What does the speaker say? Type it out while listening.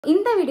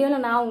இந்த வீடியோல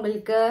நான்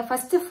உங்களுக்கு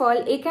first of all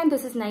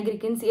acanthosis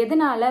nigricans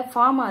எதனால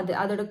ஃபார்ம் ஆகுது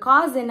அதோட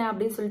காஸ் என்ன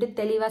அப்படினு சொல்லிட்டு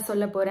தெளிவா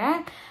சொல்ல போறேன்.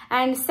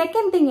 and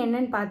second thing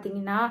என்னன்னு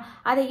பாத்தீங்கன்னா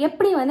அதை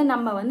எப்படி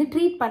நம்ம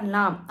ட்ரீட்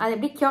பண்ணலாம், அதை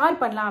எப்படி கியூர்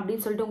பண்ணலாம்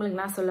அப்படினு சொல்லிட்டு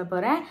உங்களுக்கு நான் சொல்ல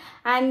போறேன்.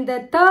 and the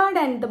third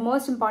and the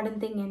most important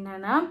thing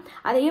என்னன்னா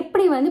அதை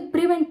எப்படி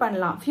prevent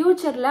பண்ணலாம்,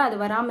 ஃபியூச்சர்ல அது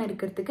வராம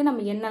இருக்கிறதுக்கு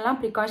நம்ம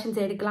என்னெல்லாம் precautions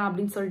எடுக்கலாம்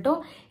அப்படினு சொல்லிட்டு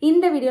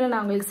இந்த வீடியோல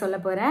நான் உங்களுக்கு சொல்ல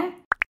போறேன்.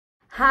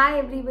 Hi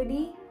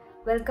everybody,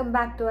 welcome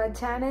back to our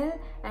channel.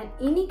 and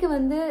இன்னைக்கு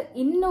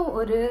இன்னும்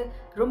ஒரு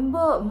ரொம்ப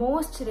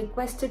மோஸ்ட்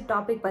ரிக்வெஸ்டட்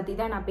டாபிக் பற்றி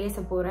தான் நான் பேச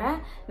போகிறேன்.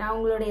 நான்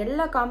உங்களோட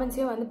எல்லா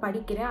காமெண்ட்ஸையும்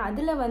படிக்கிறேன்.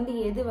 அதில்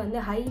எது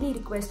ஹைலி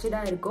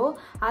ரிக்வெஸ்டடாக இருக்கோ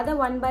அதை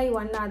ஒன் பை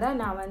ஒன்னாக தான்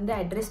நான்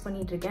அட்ரெஸ்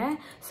பண்ணிகிட்ருக்கேன்.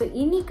 ஸோ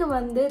இன்னைக்கு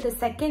the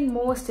second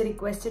most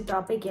requested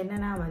topic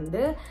என்னன்னா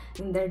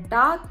இந்த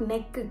டார்க்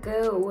நெக்குக்கு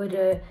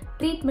ஒரு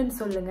ட்ரீட்மெண்ட்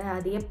சொல்லுங்கள்,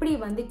 அது எப்படி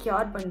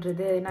கியூர்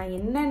பண்ணுறது. நான்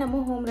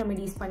என்னென்னமோ ஹோம்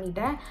ரெமெடிஸ்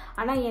பண்ணிட்டேன்,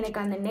 ஆனால்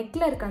எனக்கு அந்த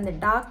நெக்கில் இருக்க அந்த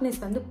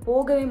டார்க்னஸ்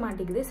போகவே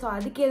மாட்டேங்குது. ஸோ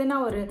அதுக்கு எதனா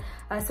ஒரு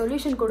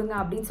சொல்யூஷன் கொடுங்க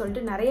அப்படின்னு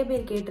சொல்லிட்டு நிறைய பேர்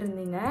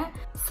கேட்டிருந்தீங்க.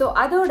 ஸோ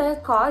அதோட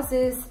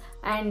காசஸ்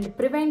அண்ட்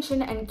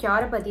ப்ரிவென்ஷன் அண்ட்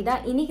கியூரை பற்றி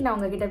தான் இன்னைக்கு நான்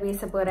உங்ககிட்ட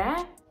பேச போகிறேன்.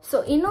 ஸோ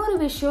இன்னொரு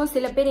விஷயம்,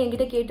 சில பேர்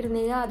என்கிட்ட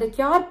கேட்டிருந்தீங்க அதை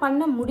கியூர்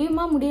பண்ண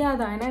முடியுமா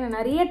முடியாதா, ஏன்னா நான்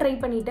நிறைய ட்ரை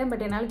பண்ணிட்டேன்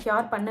பட் என்னால்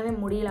கியூர் பண்ணவே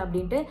முடியல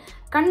அப்படின்ட்டு.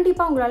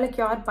 கண்டிப்பாக உங்களால்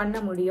கியூர் பண்ண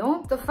முடியும்.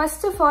 ஸோ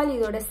ஃபர்ஸ்ட் ஆஃப் ஆல்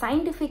இதோட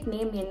சயின்டிஃபிக்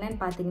நேம் என்னன்னு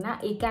பார்த்தீங்கன்னா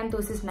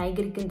acanthosis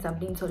nigricans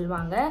அப்படின்னு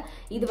சொல்லுவாங்க.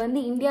 இது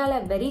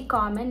இந்தியாவில் very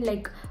common,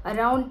 like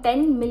around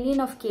 10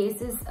 million of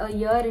cases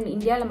year இன்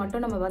இந்தியாவில்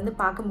மட்டும் நம்ம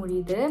பார்க்க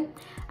முடியுது.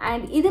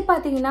 அண்ட் இது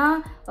பார்த்தீங்கன்னா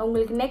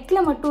உங்களுக்கு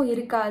நெக்கில் மட்டும்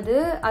இருக்காது,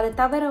 அதை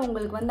தவிர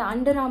உங்களுக்கு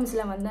அண்டர்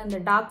ஆர்ம்ஸில் அந்த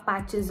டார்க்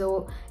பேச்சஸோ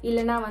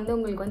இல்லைனா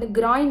உங்களுக்கு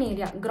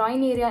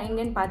கிராயின் ஏரியா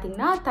எங்கன்னு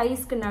பார்த்தீங்கன்னா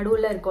தைஸ்க்கு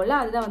நடுவில் இருக்கும்ல,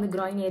 அதுதான்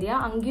கிராயின் ஏரியா,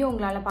 அங்கேயும்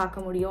உங்களால்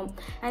பார்க்க முடியும்.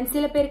 அண்ட்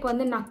சில பேருக்கு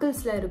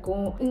நக்கிள்ஸில்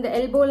இருக்கும், இந்த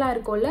எல்போலாம்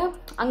இருக்கும்ல,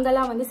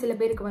 அங்கெல்லாம் சில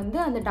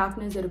பேருக்கு அந்த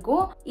டார்க்னஸ்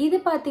இருக்கும். இது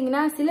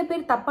பார்த்தீங்கன்னா சில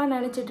பேர் தப்பாக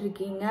நினச்சிட்டு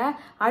இருக்கீங்க,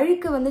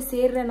 அழுக்கு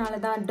சேர்றதுனால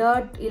தான்,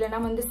 டர்ட்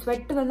இல்லைனா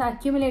ஸ்வெட்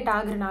அக்யூமுலேட்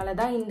ஆகுறதுனால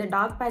தான் இந்த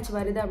டார்க் பேட்ச்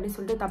வருது அப்படின்னு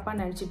சொல்லிட்டு தப்பாக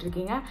நினச்சிட்டு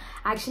இருக்கீங்க.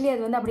 ஆக்சுவலி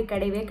அது அப்படி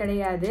கிடையவே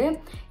கிடையாது.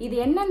 இது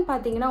என்னன்னு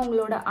பார்த்தீங்கன்னா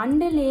உங்களோட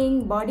அண்டர்லேயிங்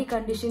பாடி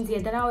கண்டிஷன்ஸ்,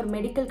 எதனா ஒரு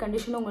மெடிக்கல்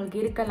கண்டிஷன் உங்களுக்கு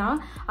இருக்கலாம்,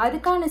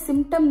 அதுக்கான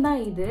சிம்டம் தான்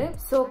இது.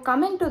 So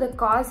coming to the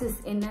causes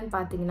என்னன்னு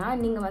பார்த்தீங்கன்னா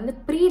நீங்க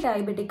ப்ரீ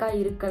டயபெட்டிக்கா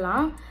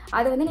இருக்கலாம்,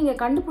 அதை நீங்க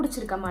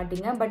கண்டுபிடிச்சிருக்க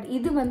மாட்டீங்க, பட்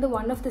இது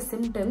one of the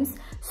symptoms.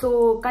 So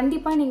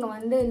கண்டிப்பா நீங்க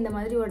இந்த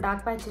மாதிரி ஒரு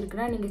டார்க் பேட்ச்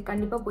இருக்குன்னா நீங்க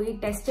கண்டிப்பா போய்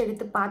டெஸ்ட்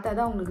எடுத்து பார்த்தா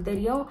தான் உங்களுக்கு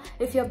தெரியும்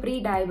if you pre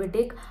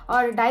diabetic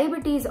or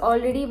diabetes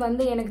already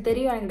எனக்கு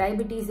தெரியும் எனக்கு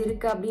டயபெட்டிஸ்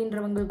இருக்கு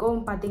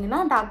அப்படின்றவங்களுக்கும்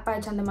பார்த்தீங்கன்னா டார்க்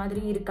பேட்ச் அந்த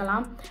மாதிரி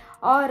இருக்கலாம்.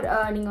 ஆர்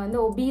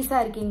நீங்கள்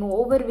ஒபீஸாக இருக்கீங்க,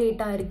 ஓவர்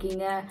வெயிட்டாக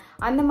இருக்கீங்க,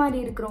 அந்த மாதிரி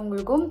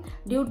இருக்கிறவங்களுக்கும்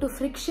due to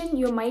friction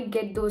you might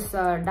get those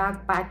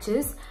dark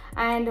patches.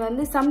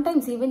 And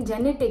sometimes even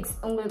genetics,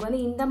 உங்களுக்கு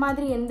இந்த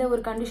மாதிரி எந்த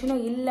ஒரு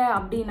கண்டிஷனும் இல்லை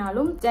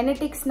அப்படின்னாலும்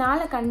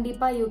ஜெனட்டிக்ஸ்னால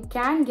கண்டிப்பாக you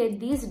can get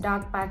these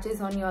dark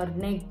patches on your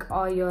neck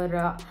R your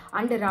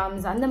under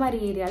arms, அந்த மாதிரி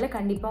ஏரியாவில்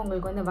கண்டிப்பாக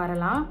உங்களுக்கு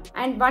வரலாம்.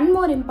 And one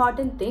more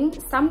important thing,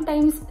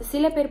 sometimes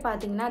சில பேர்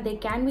பார்த்தீங்கன்னா they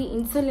can be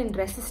insulin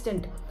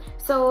resistant.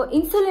 So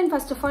insulin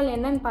first of all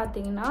என்னன்னு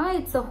பார்த்தீங்கன்னா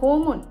it's a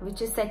hormone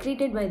which is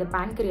secreted by the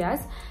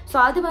pancreas. So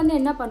அது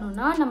என்ன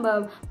பண்ணுன்னா நம்ம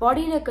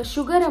பாடியில் இருக்க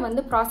சுகரை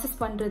ப்ராசஸ்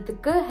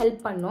பண்ணுறதுக்கு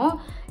ஹெல்ப் பண்ணும்.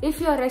 If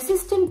you are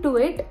resistant to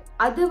it,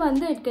 அது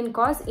இட் கேன்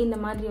காஸ் இந்த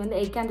மாதிரி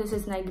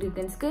acanthosis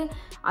nigricans-க்கு.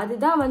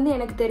 அதுதான்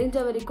எனக்கு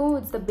தெரிஞ்ச வரைக்கும்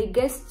it's the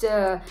biggest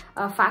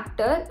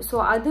factor. So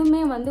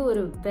அதுவுமே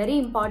ஒரு very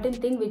important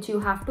thing which you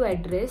have to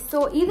address.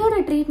 So இதோட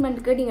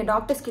ட்ரீட்மெண்ட்க்கு நீங்கள்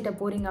டாக்டர்ஸ் கிட்ட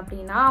போறீங்க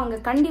அப்படின்னா அவங்க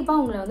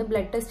கண்டிப்பாக உங்களை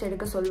பிளட் டெஸ்ட்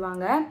எடுக்க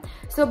சொல்லுவாங்க.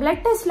 ஸோ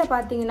பிளட் டெஸ்ட்ல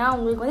பார்த்தீங்கன்னா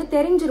உங்களுக்கு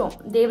தெரிஞ்சிடும்,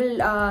 தே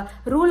வில்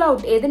ரூல்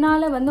அவுட்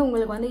எதனால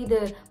உங்களுக்கு இது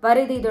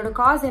வருது, இதோட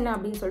காஸ் என்ன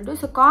அப்படின்னு சொல்லிட்டு.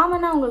 ஸோ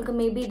காமனாக உங்களுக்கு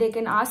மேபி தே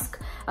கேன் ஆஸ்க்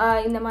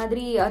இந்த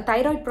மாதிரி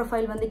தைராய்டு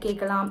ப்ரொஃபைல்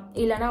கேட்கலாம்,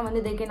 இல்லைனா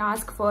they can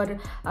ask for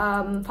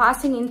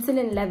fasting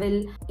insulin level,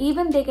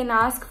 even they can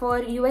ask for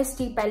UST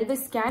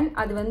pelvis scan.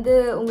 அது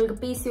உங்களுக்கு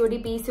PCOD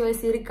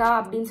PCOS இருக்கா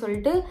அப்படின்னு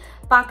சொல்லிட்டு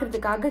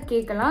பார்க்கறதுக்காக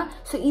கேட்கலாம்.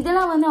 ஸோ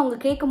இதெல்லாம் அவங்க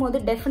கேட்கும் போது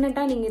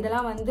டெஃபினட்டா நீங்க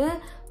இதெல்லாம்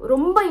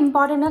ரொம்ப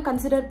இம்பார்ட்டண்டாக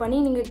கன்சிடர் பண்ணி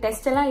நீங்கள்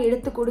டெஸ்ட் எல்லாம்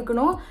எடுத்து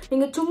கொடுக்கணும்.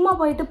 நீங்கள் சும்மா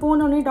போயிட்டு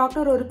போனோடனே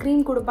டாக்டர் ஒரு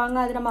க்ரீம் கொடுப்பாங்க,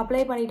 அது நம்ம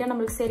அப்ளை பண்ணிட்டா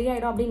நம்மளுக்கு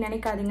சரியாயிடும் அப்படின்னு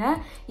நினைக்காதீங்க.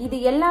 இது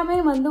எல்லாமே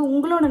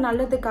உங்களோட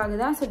நல்லதுக்காக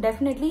தான். ஸோ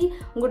டெஃபினெட்லி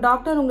உங்கள்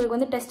டாக்டர்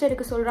உங்களுக்கு டெஸ்ட்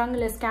எடுக்க சொல்கிறாங்க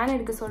இல்லை ஸ்கேன்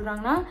எடுக்க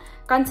சொல்கிறாங்கன்னா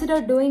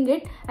consider doing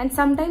it. And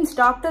sometimes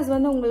doctors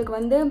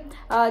உங்களுக்கு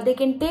தே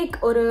கேன் டேக்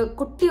ஒரு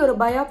குட்டி ஒரு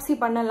பயாப்சி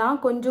பண்ணலாம்,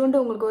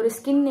 கொஞ்சோண்டு உங்களுக்கு ஒரு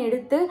ஸ்கின்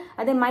எடுத்து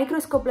அதை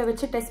மைக்ரோஸ்கோப்பில்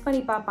வச்சு டெஸ்ட்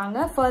பண்ணி பார்ப்பாங்க,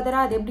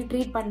 ஃபர்தராக அதை எப்படி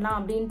ட்ரீட் பண்ணலாம்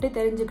அப்படின்ட்டு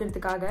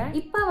தெரிஞ்சுக்கிறதுக்காக.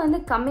 இப்போ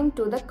coming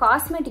to the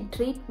cosmetic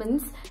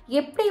treatments,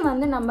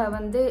 எப்படி நம்ம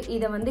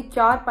இதை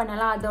கியூர்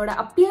பண்ணலாம், அதோட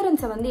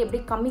அப்பியரன்ஸை எப்படி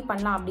கம்மி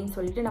பண்ணலாம் அப்படின்னு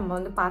சொல்லிட்டு நம்ம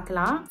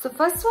பார்க்கலாம். ஸோ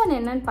ஃபர்ஸ்ட் ஒன்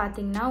என்னன்னு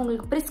பார்த்தீங்கன்னா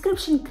உங்களுக்கு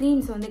பிரிஸ்கிரிப்ஷன்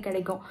க்ரீம்ஸ்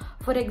கிடைக்கும்.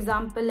 For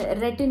example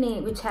ரெட்டினே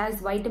which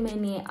has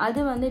vitamin A, அது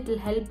இட்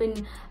வில் ஹெல்ப் இன்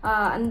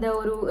அந்த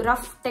ஒரு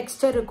ரஃப்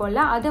டெக்ஸ்டர்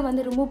இருக்கும்ல, அதை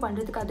ரிமூவ்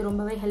பண்ணுறதுக்கு அது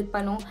ரொம்பவே ஹெல்ப்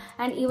பண்ணும்.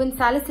 And even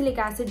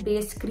salicylic acid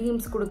paste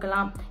creams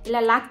கொடுக்கலாம்,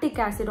 இல்லை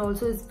lactic acid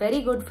also is very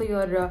good for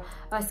your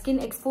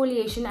skin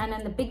exfoliation. And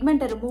அந்த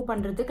பிக்மெண்ட்டை ரிமூவ்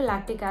பண்ணுறதுக்கு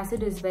lactic lactic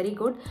acid is very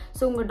good.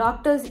 So உங்க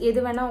டாக்டர்ஸ் எது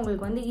வேணா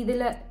உங்களுக்கு வந்து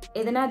இதுல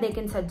எதனா they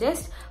can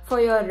suggest for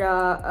your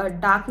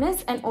darkness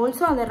and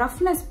also அந்த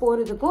roughness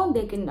போறதுக்கும்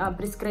they can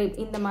prescribe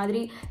இந்த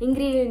மாதிரி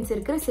ingredients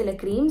இருக்கிற சில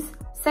creams.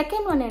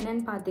 Second one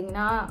என்னன்னு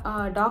பாத்தீங்கன்னா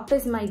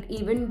doctors might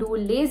even do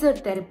laser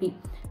therapy.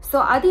 So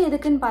அது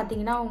எதுக்குன்னு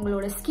பாத்தீங்கன்னா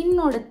உங்களோட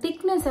ஸ்கின்னோட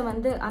திக்னஸை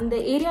வந்து அந்த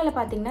ஏரியால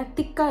பாத்தீங்கன்னா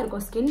திக்கா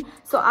இருக்கும் ஸ்கின்.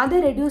 ஸோ அதை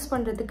ரெடியூஸ்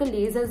பண்றதுக்கு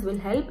lasers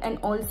will help and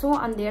also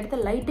அந்த இடத்த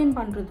லைட்டன்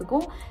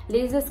பண்றதுக்கும்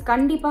லேசர்ஸ்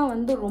கண்டிப்பா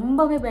வந்து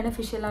ரொம்பவே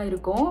பெனிஃபிஷியலா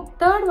இருக்கும்.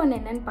 தேர்ட் ஒன்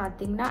என்னன்னு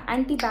பாத்தீங்கன்னா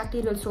ஆன்டி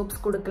பாக்டீரியல்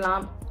சோப்ஸ்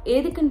கொடுக்கலாம்.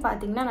 எதுக்குன்னு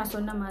பாத்தீங்கன்னா நான்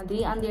சொன்ன மாதிரி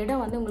அந்த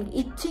இடம் வந்து உங்களுக்கு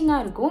இச்சிங்கா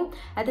இருக்கும்.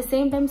 அட் த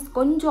சேம் டைம்ஸ்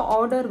கொஞ்சம்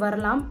ஆர்டர்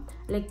வரலாம்,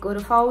 லைக்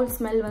ஒரு ஃபவுல்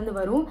ஸ்மெல் வந்து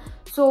வரும்.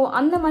 ஸோ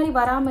அந்த மாதிரி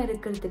வராமல்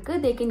இருக்கிறதுக்கு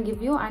they can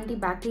give you anti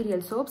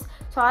bacterial soaps.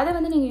 So அதை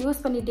வந்து நீங்கள்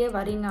யூஸ் பண்ணிகிட்டே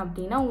வரீங்க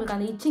அப்படின்னா உங்களுக்கு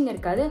அந்த இச்சிங்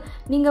இருக்காது.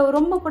 நீங்கள்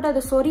ரொம்ப போட்டு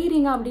அதை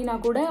சொறீங்க அப்படின்னா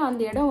கூட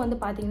அந்த இடம் வந்து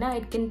பார்த்தீங்கன்னா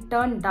it can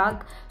turn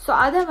dark. So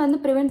அதை வந்து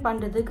ப்ரிவென்ட்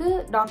பண்ணுறதுக்கு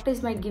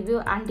doctors might give you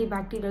anti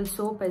bacterial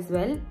soap as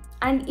well.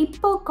 And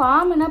இப்போ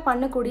காமனாக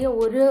பண்ணக்கூடிய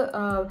ஒரு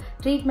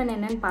ட்ரீட்மெண்ட்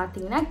என்னன்னு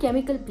பார்த்தீங்கன்னா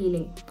chemical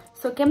feeling.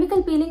 So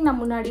chemical feeling நான்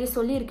முன்னாடியே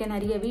சொல்லியிருக்கேன்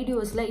நிறைய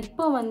வீடியோஸில்.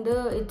 இப்போ வந்து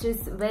it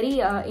is very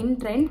in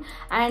trend.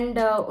 And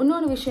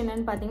இன்னொன்று விஷயம்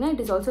என்னென்னு பார்த்தீங்கன்னா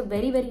it is also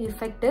very very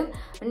effective.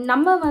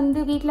 நம்ம வந்து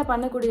வீட்டில்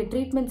பண்ணக்கூடிய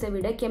ட்ரீட்மெண்ட்ஸை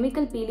விட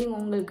கெமிக்கல் பீலிங்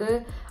உங்களுக்கு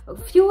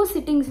ஃபியூ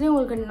சிட்டிங்ஸ்லேயும்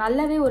உங்களுக்கு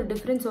நல்லாவே ஒரு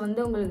டிஃப்ரென்ஸ்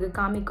வந்து உங்களுக்கு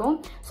காமிக்கும்.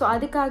 ஸோ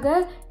அதுக்காக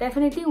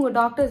டெஃபினெட்லி உங்கள்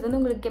டாக்டர்ஸ் வந்து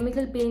உங்களுக்கு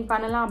கெமிக்கல் பீலிங்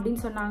பண்ணலாம்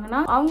அப்படின்னு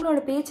சொன்னாங்கன்னா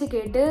அவங்களோட பேச்சை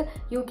கேட்டு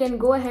you can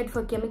go head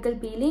for chemical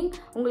feeling.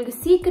 உங்களுக்கு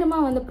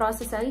சீக்கிரமாக வந்து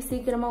ப்ராசஸ் ஆகி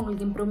சீக்கிரமாக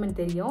உங்களுக்கு இம்ப்ரூவ்மெண்ட்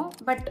தெரியும்.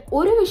 பட்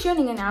ஒரு விஷயம்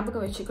நீங்கள் ஞாபகம்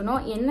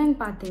வச்சுக்கணும், என்னன்னு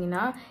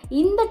பார்த்தீங்கன்னா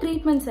இந்த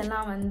ட்ரீட்மெண்ட்ஸ்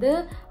எல்லாம் வந்து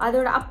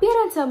அதோட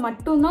அப்பியரன்ஸை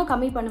மட்டும்தான்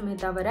கம்மி பண்ணுமே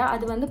தவிர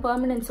அது வந்து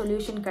பெர்மனன்ட்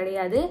சொல்யூஷன்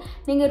கிடையாது.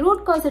 நீங்கள்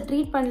ரூட் காஸை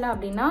ட்ரீட் பண்ணல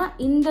அப்படின்னா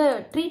இந்த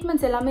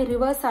ட்ரீட்மெண்ட்ஸ் எல்லாமே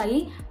ரிவர்ஸ்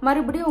ஆகி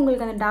மறுபடியும்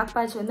உங்களுக்கு அந்த டார்க்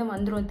பேட்ச் வந்து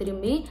வந்துடும்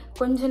திரும்பி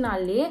கொஞ்ச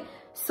நாள்லயே.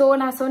 ஸோ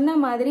நான் சொன்ன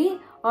மாதிரி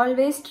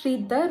always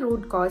treat the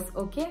root cause.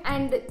 okay,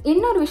 and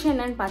இன்னொரு விஷயம்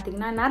என்னன்னு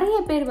பார்த்தீங்கன்னா நிறைய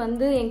பேர்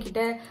வந்து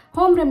என்கிட்ட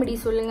ஹோம் ரெமெடி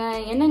சொல்லுங்க,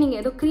 என்ன நீங்க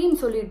ஏதோ க்ரீம்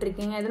சொல்லிட்டு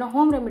இருக்கீங்க, எதனா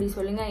ஹோம் ரெமெடி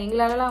சொல்லுங்க,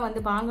 எங்களாலலாம்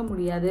வந்து வாங்க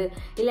முடியாது,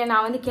 இல்லை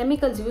நான் வந்து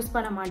கெமிக்கல்ஸ் யூஸ்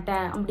பண்ண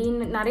மாட்டேன்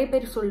அப்படின்னு நிறைய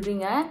பேர்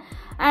சொல்றீங்க.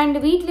 அண்ட்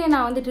வீட்லேயே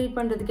நான் வந்து ட்ரீட்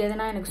பண்ணுறதுக்கு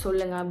எதனா எனக்கு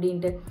சொல்லுங்க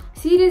அப்படின்ட்டு.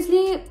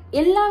 சீரியஸ்லி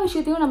எல்லா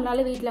விஷயத்தையும்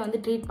நம்மளால வீட்டில்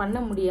வந்து ட்ரீட் பண்ண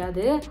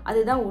முடியாது,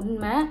 அதுதான்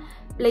உண்மை.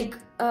 லைக்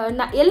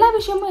எல்லா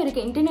விஷயமும்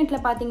இருக்குது.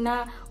 இன்டர்நெட்டில் பார்த்தீங்கன்னா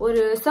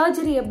ஒரு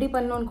சர்ஜரி எப்படி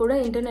பண்ணணும்னு கூட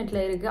இன்டர்நெட்டில்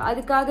இருக்குது.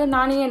 அதுக்காக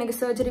நானே எனக்கு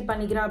சர்ஜரி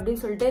பண்ணிக்கிறேன்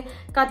அப்படின்னு சொல்லிட்டு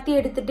கத்தி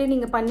எடுத்துகிட்டு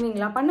நீங்கள்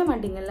பண்ணுவீங்களா? பண்ண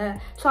மாட்டீங்கல்ல.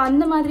 ஸோ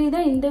அந்த மாதிரி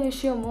தான் இந்த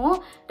விஷயமும்.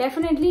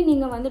 டெஃபினெட்லி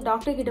நீங்கள் வந்து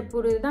டாக்டர் கிட்ட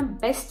போகிறது தான்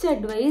பெஸ்ட்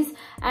அட்வைஸ்.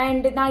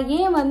 அண்ட் நான்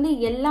ஏன் வந்து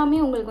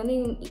எல்லாமே உங்களுக்கு வந்து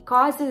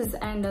காசஸ்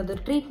அண்ட் அது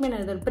ட்ரீட்மெண்ட்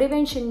அது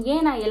ப்ரிவென்ஷன்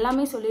ஏன் நான்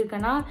எல்லாமே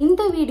சொல்லியிருக்கேன்னா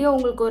இந்த வீடியோ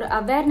உங்களுக்கு ஒரு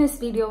அவேர்னஸ்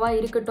வீடியோவாக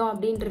இருக்கட்டும்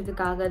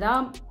அப்படின்றதுக்காக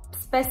தான்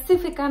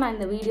ஸ்பெசிஃபிக்காக நான்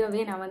இந்த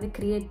வீடியோவே நான் வந்து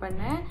கிரியேட்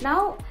பண்ணேன்.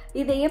 நான்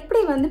இதை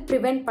எப்படி வந்து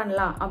ப்ரிவென்ட்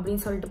பண்ணலாம்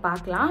அப்படின்னு சொல்லிட்டு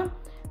பார்க்கலாம்.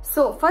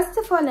 ஸோ ஃபர்ஸ்ட்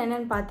ஆஃப் ஆல்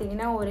என்னென்னு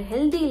பார்த்தீங்கன்னா ஒரு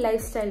ஹெல்தி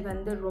லைஃப் ஸ்டைல்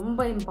வந்து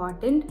ரொம்ப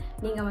இம்பார்ட்டண்ட்.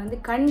 நீங்கள் வந்து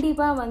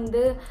கண்டிப்பாக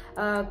வந்து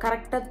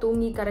கரெக்டாக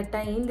தூங்கி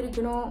கரெக்டாக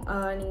எழுந்திரிக்கணும்.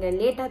 நீங்கள்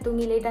லேட்டாக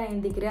தூங்கி லேட்டாக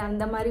எழுந்திரிக்கிற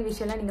அந்த மாதிரி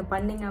விஷயம்லாம் நீங்கள்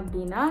பண்ணீங்க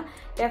அப்படின்னா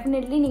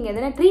டெஃபினெட்லி நீங்கள்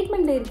எதனா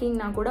ட்ரீட்மெண்ட்டில்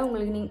இருக்கீங்கன்னா கூட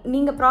உங்களுக்கு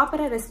நீங்கள்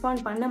ப்ராப்பராக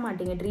ரெஸ்பாண்ட் பண்ண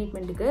மாட்டீங்க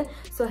ட்ரீட்மெண்ட்டுக்கு.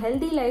 So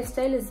healthy life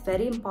style is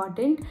very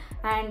important.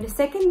 And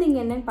second thing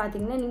என்னென்னு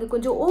பார்த்தீங்கன்னா நீங்கள்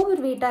கொஞ்சம்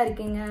ஓவர் வெயிட்டாக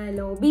இருக்கீங்க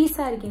இல்லை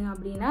ஒபீஸாக இருக்கீங்க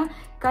அப்படின்னா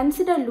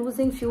consider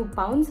losing few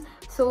pounds.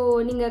 So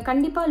நீங்கள்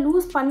கண்டிப்பாக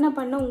லூஸ் பண்ண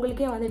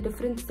உங்களுக்கே வந்து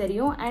டிஃப்ரென்ஸ்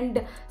தெரியும். அண்ட்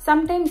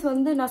சம்டைம்ஸ்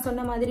வந்து நான்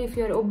சொன்ன மாதிரி இஃப்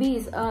யூர்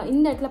ஒபீஸ்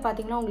இந்த இடத்துல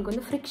பார்த்தீங்கன்னா உங்களுக்கு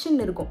வந்து ஃப்ரிக்ஷன்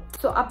இருக்கும்.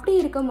 ஸோ அப்படி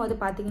இருக்கும் போது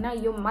பார்த்தீங்கன்னா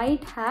you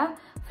might have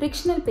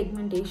frictional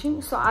pigmentation.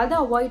 So அதை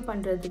அவாய்ட்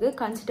பண்ணுறதுக்கு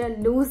consider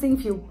losing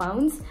few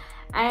pounds.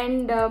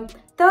 And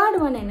third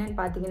one என்னன்னு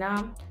பார்த்தீங்கன்னா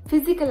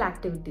physical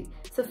activity.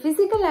 So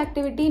physical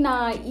activity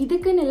நான்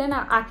இதுக்குன்னு இல்லை,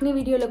 நான் ஆக்னி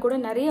வீடியோவில் கூட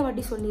நிறைய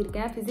வாட்டி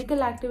சொல்லியிருக்கேன்.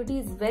 Physical activity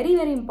is very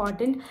very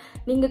important.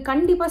 நீங்கள்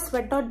கண்டிப்பாக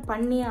ஸ்வெட் அவுட்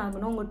பண்ணியே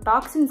ஆகணும், உங்கள்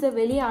டாக்ஸின்ஸை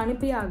வெளியே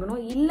அனுப்பியே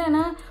ஆகணும்.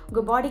 இல்லைன்னா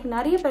உங்கள் பாடிக்கு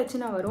நிறைய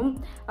பிரச்சனை வரும்.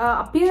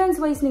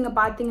 அப்பியரன்ஸ் வைஸ் நீங்கள்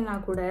பார்த்தீங்கன்னா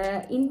கூட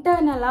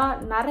இன்டர்னலாக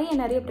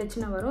நிறைய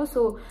பிரச்சனை வரும்.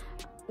 ஸோ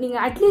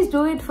நீங்கள் at least do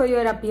it for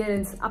your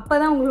appearance. அப்போ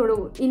தான் உங்களோட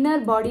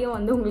இன்னர் பாடியும்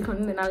வந்து உங்களுக்கு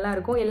வந்து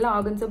நல்லாயிருக்கும், எல்லா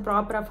ஆர்கன்ஸும்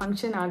ப்ராப்பராக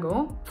ஃபங்க்ஷன்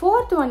ஆகும்.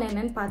 ஃபோர்த் ஒன்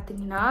என்னன்னு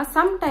பார்த்தீங்கன்னா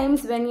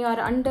sometimes when you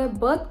are under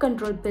birth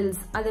control bills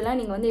அதெல்லாம்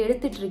நீங்கள் வந்து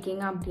எடுத்துகிட்டு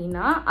இருக்கீங்க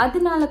அப்படின்னா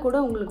அதனால கூட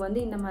உங்களுக்கு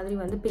வந்து இந்த மாதிரி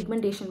வந்து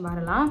பிக்மெண்டேஷன்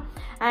வரலாம்.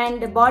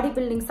 அண்ட் பாடி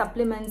பில்டிங்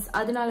சப்ளிமெண்ட்ஸ்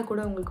அதனால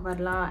கூட உங்களுக்கு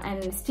வரலாம்.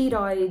 And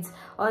steroids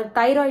R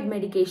thyroid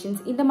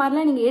medications இந்த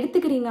மாதிரிலாம் நீங்கள்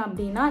எடுத்துக்கிறீங்க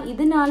அப்படின்னா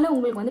இதனால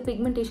உங்களுக்கு வந்து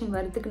பிக்மெண்டேஷன்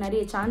வரதுக்கு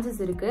நிறைய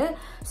சான்சஸ் இருக்குது.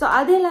 ஸோ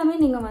அது எல்லாமே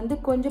நீங்கள் வந்து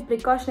கொஞ்சம்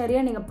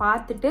ப்ரிகாஷனரியாக நீங்கள்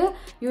பார்த்துட்டு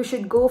you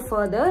should go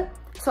further.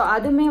 So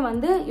அதுவுமே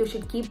வந்து you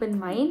should keep in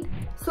mind.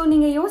 So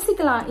நீங்கள்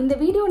யோசிக்கலாம், இந்த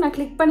வீடியோ நான்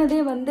கிளிக் பண்ணதே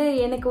வந்து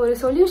எனக்கு ஒரு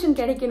சொல்யூஷன்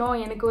கிடைக்கணும்,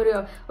 எனக்கு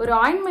ஒரு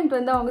ஆயின்மெண்ட்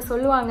வந்து அவங்க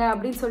சொல்லுவாங்க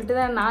அப்படின்னு சொல்லிட்டு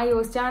தான் நான்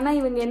யோசித்தேன். ஆனால்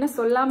இவங்க என்ன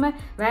சொல்லாமல்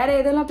வேற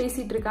எதெல்லாம்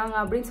பேசிகிட்டு இருக்காங்க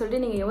அப்படின்னு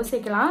சொல்லிட்டு நீங்கள்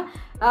யோசிக்கலாம்.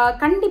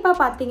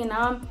 கண்டிப்பாக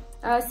பார்த்தீங்கன்னா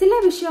சில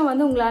விஷயம்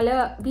வந்து உங்களால்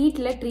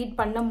வீட்டில் ட்ரீட்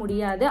பண்ண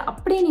முடியாது.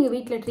 அப்படியே நீங்கள்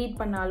வீட்டில் ட்ரீட்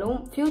பண்ணாலும்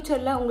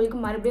ஃப்யூச்சரில் உங்களுக்கு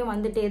மறுபடியும்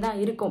வந்துட்டே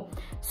தான் இருக்கும்.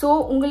 ஸோ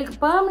உங்களுக்கு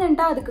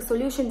பெர்மனெண்ட்டாக அதுக்கு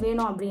சொல்யூஷன்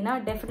வேணும் அப்படின்னா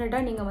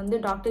டெஃபினட்டாக நீங்கள் வந்து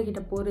டாக்டர்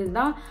கிட்ட போகிறது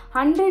தான்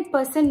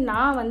 100%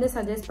 நான் வந்து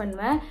சஜஸ்ட்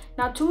பண்ணுவேன்.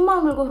 நான் சும்மா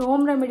உங்களுக்கு ஒரு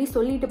ஹோம் ரெமெடி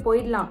சொல்லிட்டு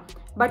போயிடலாம்,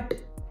 பட்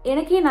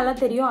எனக்கே நல்லா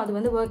தெரியும் அது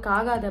வந்து ஒர்க்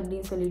ஆகாது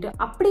அப்படின்னு சொல்லிட்டு.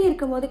 அப்படி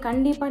இருக்கும்போது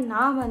கண்டிப்பாக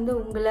நான் வந்து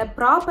உங்களை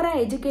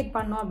ப்ராப்பராக எஜுகேட்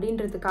பண்ணோம்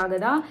அப்படின்றதுக்காக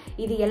தான்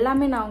இது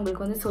எல்லாமே நான்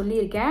உங்களுக்கு வந்து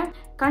சொல்லியிருக்கேன்.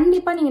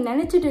 கண்டிப்பாக நீங்கள்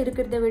நினச்சிட்டு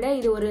இருக்கிறத விட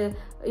இது ஒரு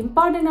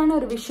இம்பார்ட்டண்டான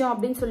ஒரு விஷயம்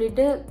அப்படின்னு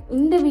சொல்லிட்டு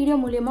இந்த வீடியோ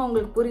மூலியமாக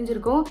உங்களுக்கு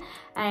புரிஞ்சிருக்கும்.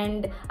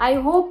 அண்ட் ஐ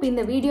ஹோப்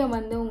இந்த வீடியோ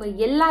வந்து உங்கள்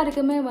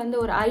எல்லாருக்குமே வந்து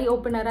ஒரு ஐ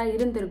ஓப்பனராக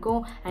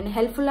இருந்திருக்கும் அண்ட்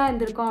ஹெல்ப்ஃபுல்லாக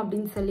இருந்திருக்கும்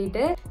அப்படின்னு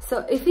சொல்லிட்டு. So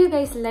if you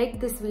guys like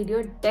this video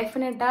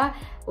டெஃபினட்டாக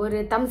ஒரு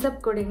தம்ஸ்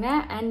அப் கொடுங்க.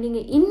 அண்ட்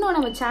நீங்கள் இன்னும்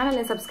நம்ம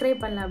சேனலை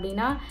சப்ஸ்கிரைப் பண்ணல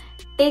அப்படின்னா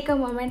take a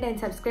moment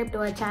and subscribe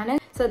to our channel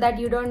so that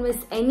you don't miss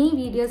any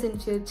videos in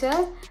future.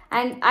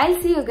 And I'll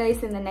see you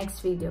guys in the next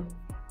video.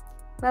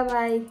 Bye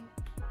bye.